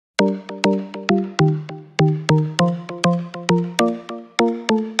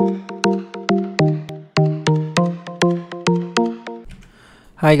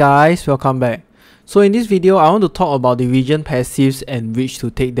Hi guys, welcome back. So in this video, I want to talk about the region passives and which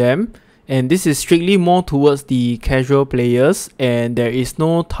to take them. And this is strictly more towards the casual players, and there is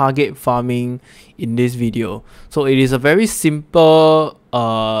no target farming in this video. So it is a very simple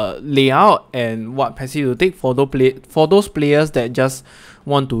layout and what passive to take for those players that just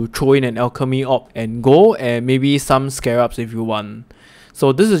want to throw in an alchemy op and go, and maybe some scarabs if you want.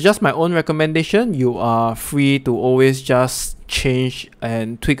 So this is just my own recommendation. You are free to always just change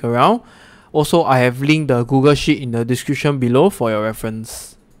and tweak around. Also, I have linked the Google Sheet in the description below for your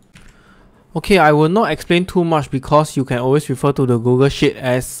reference. Okay, I will not explain too much because you can always refer to the Google Sheet,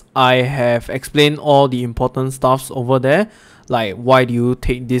 as I have explained all the important stuffs over there, like why do you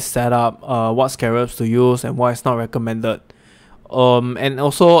take this setup, what scarabs to use, and why it's not recommended. And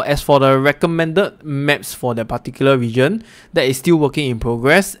also, as for the recommended maps for the particular region, that is still working in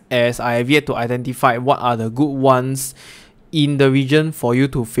progress, as I have yet to identify what are the good ones in the region for you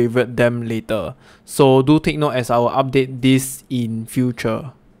to favorite them later. So do take note, as I will update this in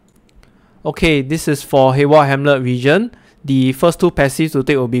future. Okay, this is for Hayward Hamlet region. The first two passives to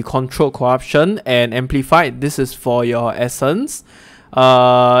take will be Control Corruption and Amplified. This is for your essence.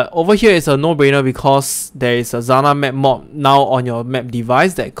 Over here is a no-brainer because there is a Zana map mob now on your map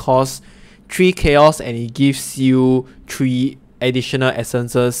device that costs 3 chaos and it gives you 3 additional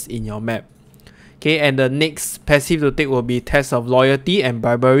essences in your map. Okay, and the next passive to take will be Test of Loyalty and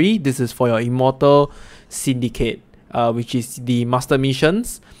Bribery. This is for your Immortal Syndicate, which is the master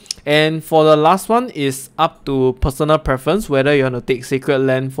missions. And for the last one is up to personal preference, whether you want to take Sacred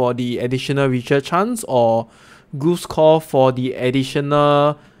Land for the additional richer chance or Goose Call for the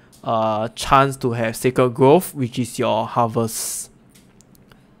additional chance to have Sacred Growth, which is your harvest.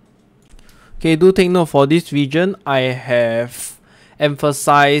 Okay, do take note, for this region I have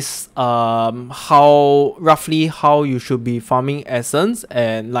emphasized roughly how you should be farming essence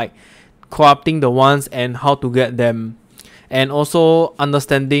and like corrupting the ones and how to get them, and also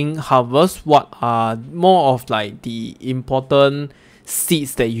understanding harvest, what are more of like the important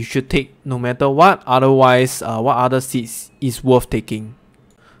seeds that you should take no matter what. Otherwise, what other seeds is worth taking.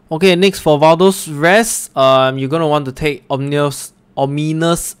 Okay, next for Valdo's Rest, you're gonna want to take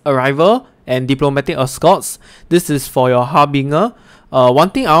Ominous Arrival and Diplomatic Escorts. This is for your Harbinger. One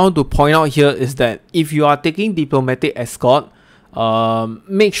thing I want to point out here is that if you are taking Diplomatic Escort,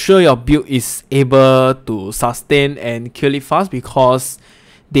 make sure your build is able to sustain and kill it fast, because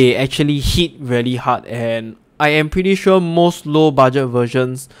they actually hit really hard, and I am pretty sure most low budget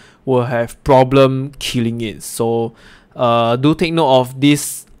versions will have problem killing it. So do take note of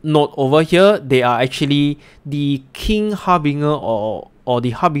this note over here. They are actually the King Harbinger or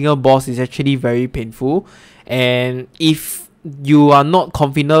the Harbinger boss is actually very painful, and if you are not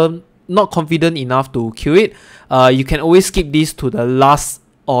confident enough to kill it, you can always skip this to the last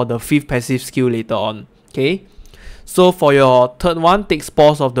or the 5th passive skill later on. Okay, so for your third one, take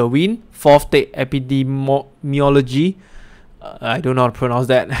Spores of the Wind. 4th, take Epidemiology. I don't know how to pronounce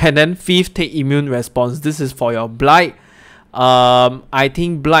that. And then 5th, take Immune Response. This is for your Blight. I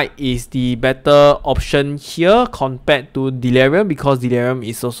think Blight is the better option here compared to Delirium, because Delirium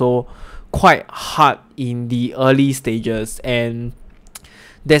is also quite hard in the early stages, and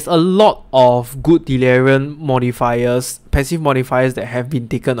there's a lot of good Delirium modifiers, passive modifiers, that have been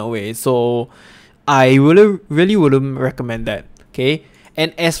taken away. So I really wouldn't recommend that. Okay,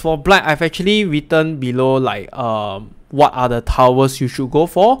 and as for Blight, I've actually written below like what are the towers you should go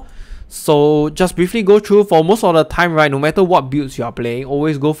for. So just briefly go through. For most of the time, right, no matter what builds you are playing,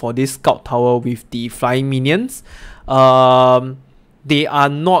 always go for this Scout Tower with the flying minions. They are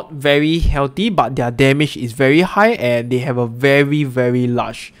not very healthy, but their damage is very high and they have a very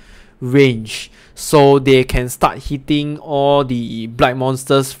large range. So they can start hitting all the Blight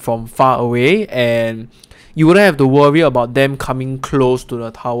monsters from far away, and you wouldn't have to worry about them coming close to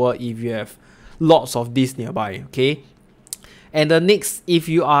the tower if you have lots of these nearby. Okay. And the next, if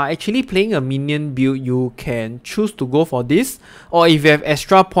you are actually playing a minion build, you can choose to go for this, or if you have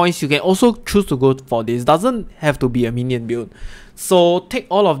extra points, you can also choose to go for this. Doesn't have to be a minion build. So take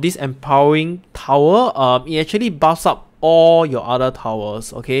all of this Empowering Tower. It actually buffs up all your other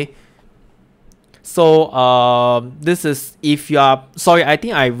towers. Okay. So this is if you are, sorry, I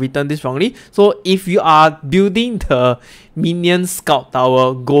think I've written this wrongly. So if you are building the minion Scout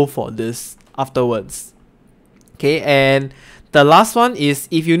Tower, go for this afterwards. Okay, and the last one is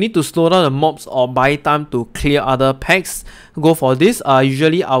if you need to slow down the mobs or buy time to clear other packs, go for this.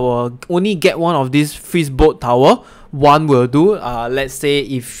 Usually I will only get one of these Freeze Boat Tower. One will do. Let's say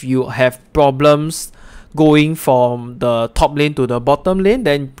if you have problems going from the top lane to the bottom lane,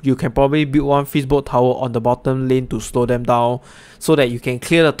 then you can probably build one fishbowl tower on the bottom lane to slow them down so that you can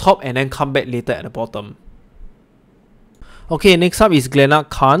clear the top and then come back later at the bottom. Okay, next up is Glenard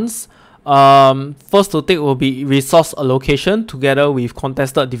Khans. First to take will be resource allocation together with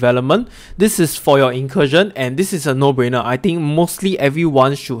contested development. This is for your incursion, and this is a no-brainer. I think mostly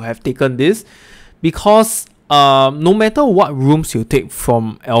everyone should have taken this, because no matter what rooms you take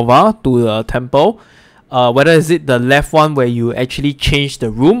from Elva to the temple, whether is it the left one where you actually change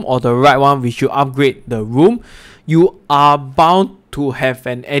the room or the right one which you upgrade the room, you are bound to have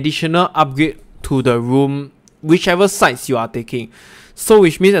an additional upgrade to the room whichever sides you are taking. So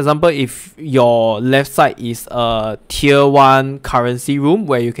which means, example, if your left side is a tier 1 currency room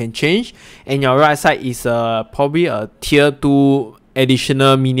where you can change, and your right side is probably a tier 2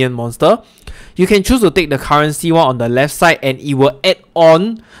 additional minion monster, you can choose to take the currency one on the left side, and it will add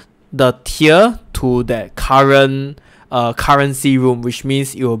on the tier to that current currency room, which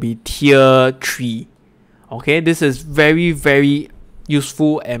means it will be tier 3. Okay, this is very, very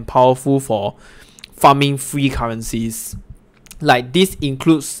useful and powerful for farming free currencies. Like, this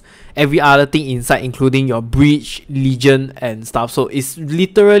includes every other thing inside, including your breach, legion, and stuff. So it's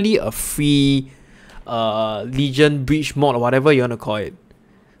literally a free legion, breach mod, or whatever you want to call it.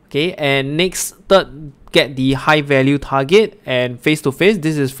 Okay, and next, third, get the high value target and face to face.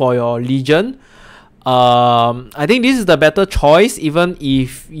 This is for your legion. I think this is the better choice, even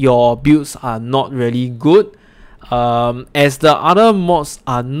if your builds are not really good, as the other mods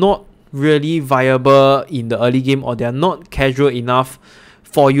are not really viable in the early game, or they are not casual enough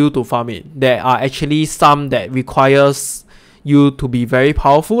for you to farm it. There are actually some that requires you to be very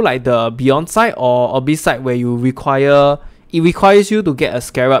powerful, like the Beyond side or Abyss side, where it requires you to get a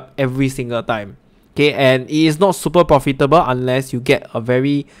scarab every single time. Okay, and it is not super profitable unless you get a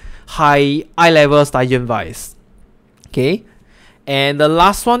very high level Stygian Vice. Okay, and the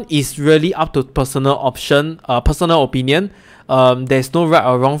last one is really up to personal opinion. There's no right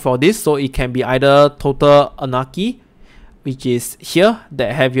or wrong for this, so it can be either total anarchy, which is here,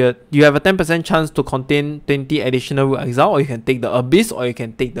 that you have a 10% chance to contain 20 additional root exile, or you can take the Abyss, or you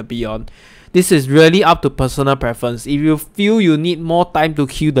can take the Beyond. This is really up to personal preference. If you feel you need more time to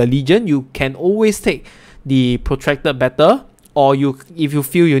kill the Legion, you can always take the Protracted Battle, or if you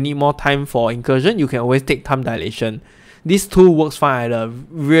feel you need more time for incursion, you can always take Time Dilation. These two works fine either,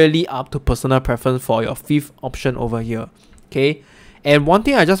 really up to personal preference for your fifth option over here. Okay, and one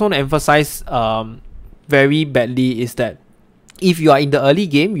thing I just want to emphasize very badly is that if you are in the early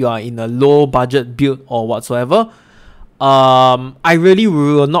game, you are in a low budget build or whatsoever, I really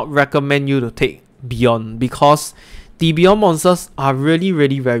will not recommend you to take Beyond, because the Beyond monsters are really,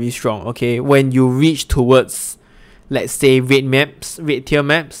 really very strong. Okay, when you reach towards, let's say, red tier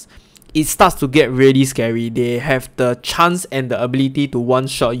maps, it starts to get really scary. They have the chance and the ability to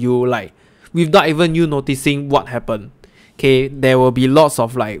one-shot you, like, without even you noticing what happened. Okay, there will be lots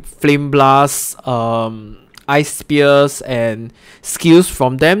of like flame blasts, ice spears, and skills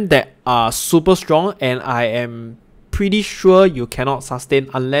from them that are super strong, and I am pretty sure you cannot sustain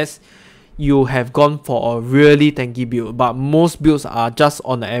unless you have gone for a really tanky build. But most builds are just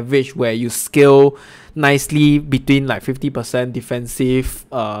on the average where you scale nicely between like 50% defensive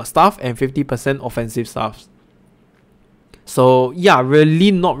stuff and 50% offensive stuff. So yeah,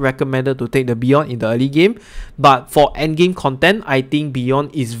 really not recommended to take the Beyond in the early game. But for end game content, I think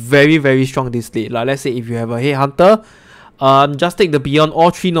Beyond is very, very strong this late. Like, let's say if you have a Headhunter, just take the Beyond, all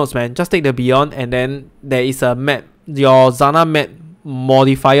 3 nodes, man. Just take the Beyond, and then there is a map. Your Zana map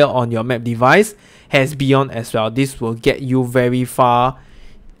modifier on your map device has Beyond as well. This will get you very far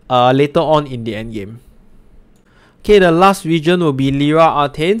later on in the end game. Okay, the last region will be Lyra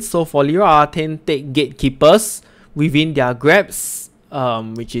Arcane. So for Lyra Arcane, take Gatekeepers within their grabs,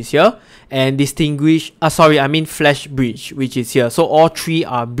 which is here, and Flash Breach, which is here. So all 3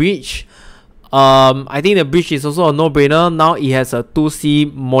 are Breach. I think the Breach is also a no-brainer. Now it has a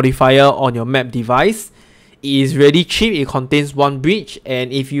 2C modifier on your map device. It is really cheap. It contains 1 Breach,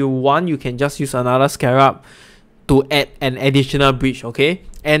 and if you want, you can just use another Scarab to add an additional Breach. Okay,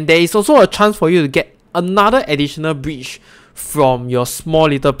 and there is also a chance for you to get another additional Breach from your small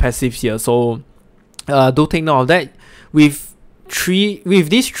little passives here. So do take note of that. With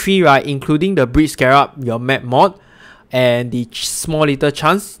these 3, right, including the Breach Scarab, your map mod, and the small little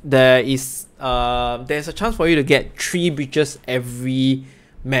chance, there's a chance for you to get 3 breaches every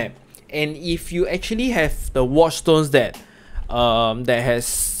map. And if you actually have the Watchstones that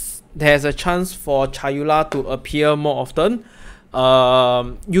has a chance for Chayula to appear more often,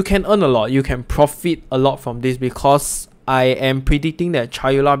 you can earn a lot. You can profit a lot from this, because I am predicting that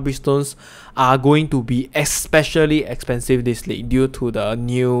Chayula Bridgestones are going to be especially expensive this league due to the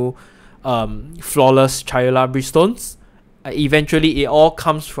new flawless Chayula Bridgestones. Eventually, it all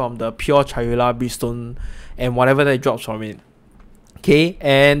comes from the pure Chayula Bridgestone and whatever that drops from it. Okay,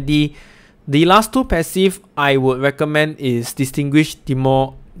 and the last two passive I would recommend is Distinguished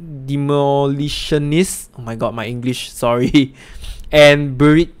Demolitionist. Oh my god, my English, sorry. And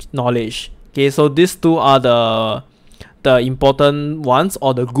Buried Knowledge. Okay, so these two are the important ones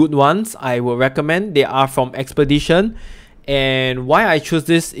or the good ones I would recommend. They are from Expedition. And why I choose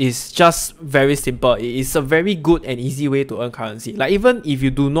this is just very simple. It is a very good and easy way to earn currency. Like, even if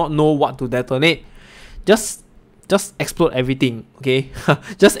you do not know what to detonate, just explode everything, okay?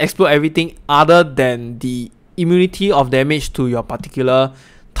 Just explode everything other than the immunity of damage to your particular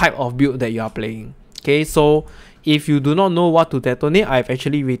type of build that you are playing. Okay, so if you do not know what to detonate, I've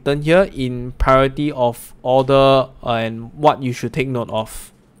actually written here in priority of order and what you should take note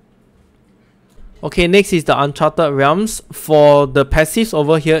of. Okay, next is the Uncharted Realms. For the passives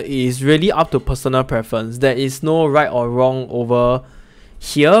over here, it is really up to personal preference. There is no right or wrong over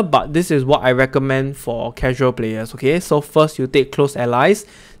here, but this is what I recommend for casual players. Okay, so first you take Close Allies.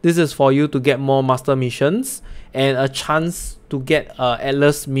 This is for you to get more master missions and a chance to get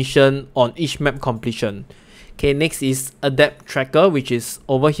Atlas mission on each map completion. Okay, next is Adept Tracker, which is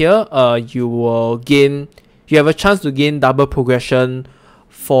over here. You have a chance to gain double progression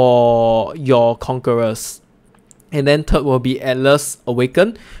for your conquerors. And then third will be Atlas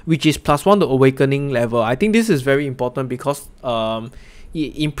Awaken, which is +1 to awakening level. I think this is very important because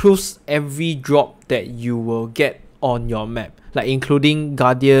it improves every drop that you will get on your map, like including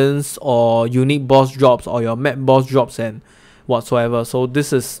guardians or unique boss drops or your map boss drops and whatsoever. So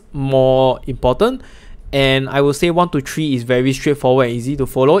this is more important. And I will say 1 to 3 is very straightforward and easy to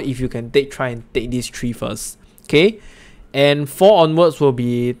follow if you can try and take these 3 first. Okay, and 4 onwards will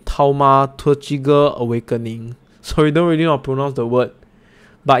be Thaumaturgical Awakening. Sorry, don't really know how to pronounce the word.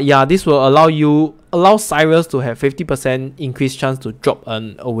 But yeah, this will allow Cyrus to have 50% increased chance to drop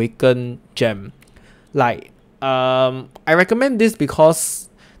an Awakened gem. Like, I recommend this because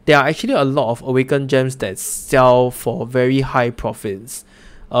there are actually a lot of Awakened gems that sell for very high profits.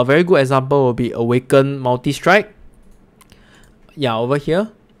 A very good example will be Awakened Multi-Strike. Yeah, over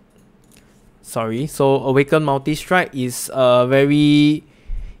here. Sorry, so Awakened Multi-Strike is a very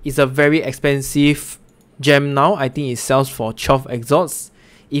expensive gem now. I think it sells for 12 exalts.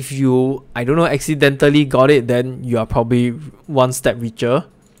 If you, I don't know, accidentally got it, then you are probably one step richer.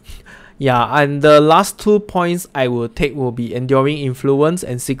 Yeah, and the last 2 points I will take will be Enduring Influence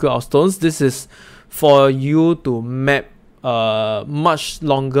and Secret of Stones. This is for you to map much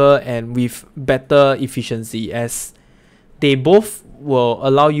longer and with better efficiency, as they both will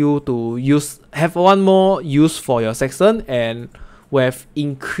allow you to have one more use for your Sexton and with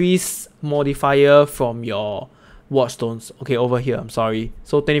increased modifier from your Watchstones. Okay, over here, I'm sorry.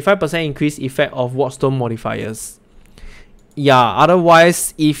 So 25% increased effect of Watchstone modifiers. Yeah,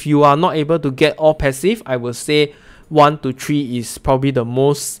 otherwise, if you are not able to get all passive, I would say 1 to 3 is probably the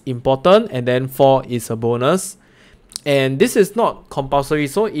most important, and then 4 is a bonus. And this is not compulsory,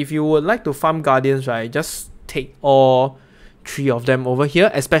 so if you would like to farm Guardians, right, just take all 3 of them over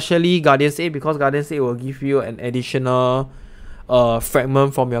here, especially Guardians 8, because Guardians 8 will give you an additional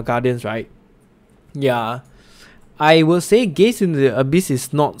fragment from your Guardians, right? Yeah, I will say Gaze into the Abyss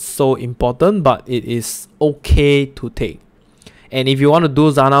is not so important, but it is okay to take. And if you want to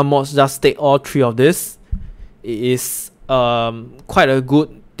do Zana mods, just take all 3 of this. It is quite a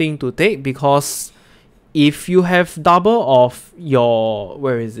good thing to take, because if you have double of your,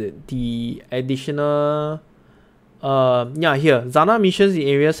 where is it, the additional yeah, here, Zana missions in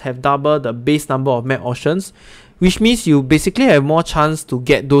areas have double the base number of map options, which means you basically have more chance to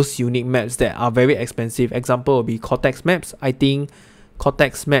get those unique maps that are very expensive. Example will be Cortex maps. I think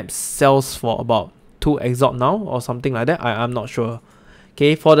Cortex maps sells for about 2 exalt now or something like that. I'm not sure.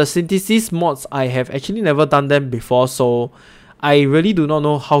 Okay, for the synthesis mods, I have actually never done them before, so I really do not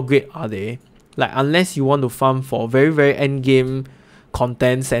know how great are they. Like, unless you want to farm for very, very end game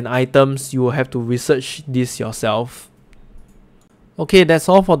contents and items, you will have to research this yourself. Okay, that's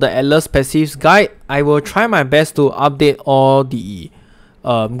all for the Atlas Passives guide. I will try my best to update all the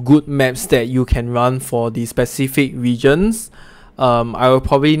good maps that you can run for the specific regions. I will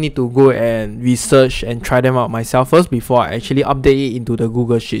probably need to go and research and try them out myself first before I actually update it into the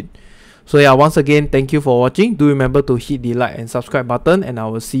Google Sheet. So yeah, once again, thank you for watching. Do remember to hit the like and subscribe button, and I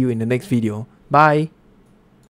will see you in the next video. Bye!